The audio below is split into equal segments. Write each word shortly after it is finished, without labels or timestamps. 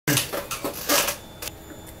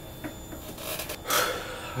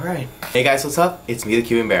Alright. Hey guys, what's up? It's me, the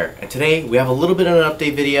Cuban Bear, and today we have a little bit of an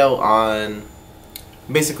update video on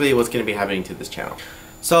basically what's going to be happening to this channel.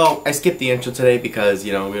 So, I skipped the intro today because,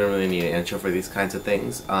 you know, we don't really need an intro for these kinds of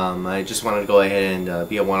things. I just wanted to go ahead and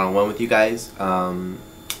be a one-on-one with you guys.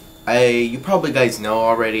 You probably guys know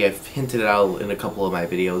already, I've hinted it out in a couple of my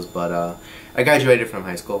videos, but I graduated from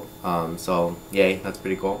high school, so yay, that's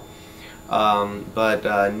pretty cool. Now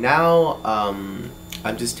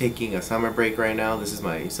I'm just taking a summer break right now. This is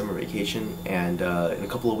my summer vacation, and in a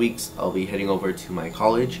couple of weeks I'll be heading over to my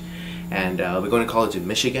college, and I'll be going to college in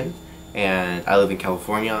Michigan, and I live in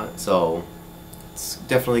California, so it's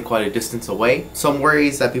definitely quite a distance away. Some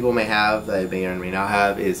worries that people may have, that I may or may not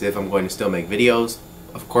have, is if I'm going to still make videos.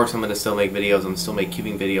 Of course I'm going to still make videos. I'm still make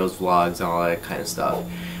cubing videos, vlogs, and all that kind of stuff.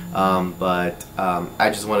 I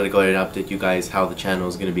just wanted to go ahead and update you guys how the channel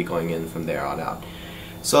is going to be going in from there on out.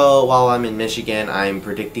 So while I'm in Michigan, I'm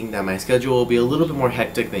predicting that my schedule will be a little bit more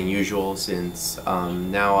hectic than usual, since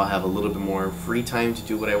now I'll have a little bit more free time to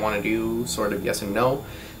do what I want to do, sort of yes and no.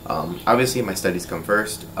 Obviously my studies come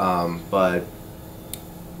first, but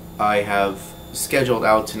I have scheduled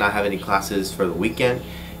out to not have any classes for the weekend,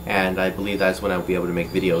 and I believe that's when I'll be able to make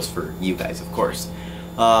videos for you guys, of course.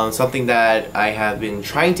 Something that I have been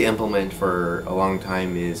trying to implement for a long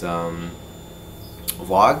time is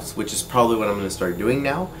vlogs, which is probably what I'm going to start doing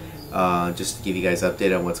now, just to give you guys an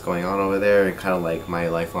update on what's going on over there, and kind of like my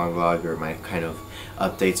lifelong vlog, or my kind of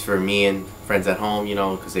updates for me and friends at home, you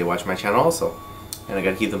know, because they watch my channel also, and I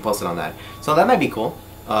gotta keep them posted on that. So that might be cool.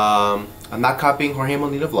 I'm not copying Jorge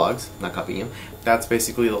Molina Vlogs, not copying him. That's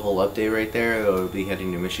basically the whole update right there. I'll be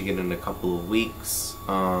heading to Michigan in a couple of weeks.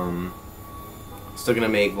 Still gonna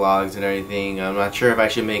make vlogs and everything. I'm not sure if I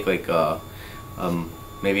should make like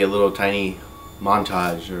maybe a little tiny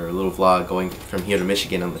montage or a little vlog going from here to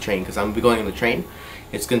Michigan on the train, because I'm gonna be going on the train.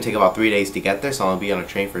 It's gonna take about 3 days to get there, so I'll be on a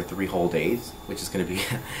train for 3 whole days, which is gonna be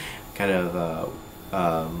kind of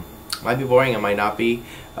might be boring, it might not be.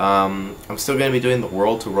 I'm still gonna be doing the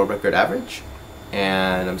world to world record average,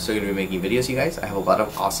 and I'm still gonna be making videos, you guys. I have a lot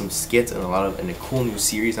of awesome skits and a cool new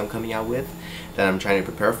series I'm coming out with that I'm trying to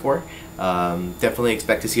prepare for. Definitely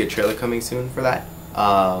expect to see a trailer coming soon for that.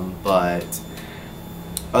 But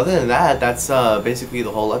other than that, that's basically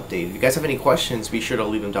the whole update. If you guys have any questions, be sure to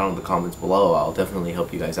leave them down in the comments below. I'll definitely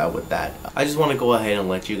help you guys out with that. I just want to go ahead and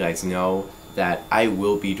let you guys know that I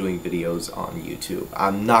will be doing videos on YouTube.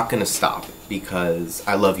 I'm not going to stop, because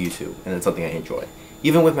I love YouTube and it's something I enjoy.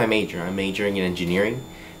 Even with my major, I'm majoring in engineering,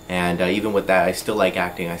 and even with that I still like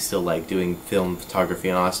acting, I still like doing film, photography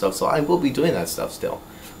and all that stuff, so I will be doing that stuff still.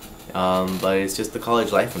 But it's just the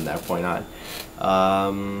college life from that point on.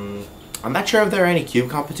 I'm not sure if there are any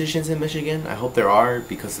cube competitions in Michigan. I hope there are,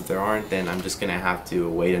 because if there aren't, then I'm just gonna have to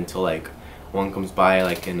wait until like one comes by,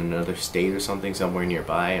 like in another state or something, somewhere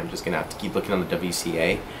nearby. I'm just gonna have to keep looking on the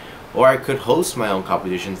WCA, or I could host my own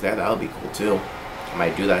competitions there. That would be cool too. I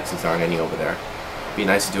might do that since there aren't any over there. It'd be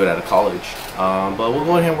nice to do it at a college, but we'll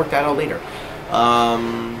go ahead and work that out later.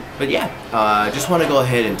 But yeah, I just want to go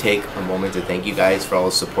ahead and take a moment to thank you guys for all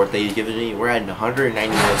the support that you've given me. We're at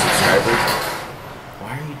 191 subscribers.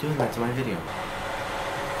 Why are you doing that to my video?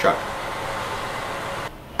 Truck.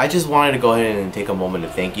 I just wanted to go ahead and take a moment to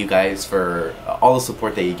thank you guys for all the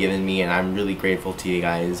support that you've given me, and I'm really grateful to you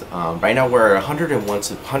guys. Right now we're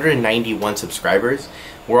 191 subscribers.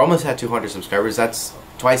 We're almost at 200 subscribers. That's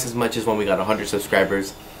twice as much as when we got 100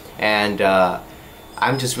 subscribers. And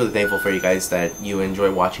I'm just really thankful for you guys, that you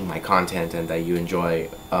enjoy watching my content, and that you enjoy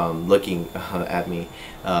looking at me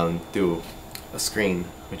through a screen,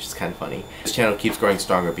 which is kind of funny. This channel keeps growing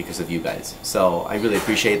stronger because of you guys, so I really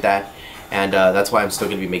appreciate that, and that's why I'm still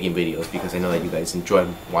going to be making videos, because I know that you guys enjoy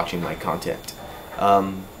watching my content.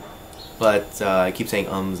 I keep saying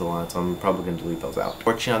ums a lot, so I'm probably going to delete those out.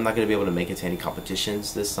 Fortunately, I'm not going to be able to make it to any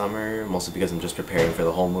competitions this summer, mostly because I'm just preparing for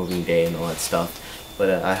the whole moving day and all that stuff, but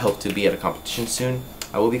I hope to be at a competition soon.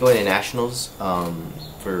 I will be going to Nationals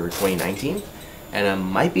for 2019, and I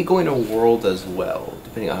might be going to World as well,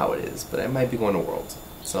 depending on how it is, but I might be going to World,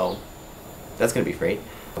 so that's going to be great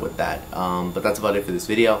with that. But that's about it for this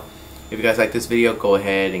video. If you guys like this video, go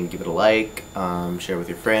ahead and give it a like, share it with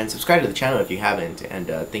your friends, subscribe to the channel if you haven't, and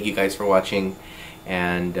thank you guys for watching,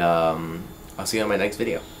 and I'll see you on my next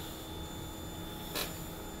video.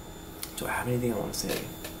 Do I have anything I want to say?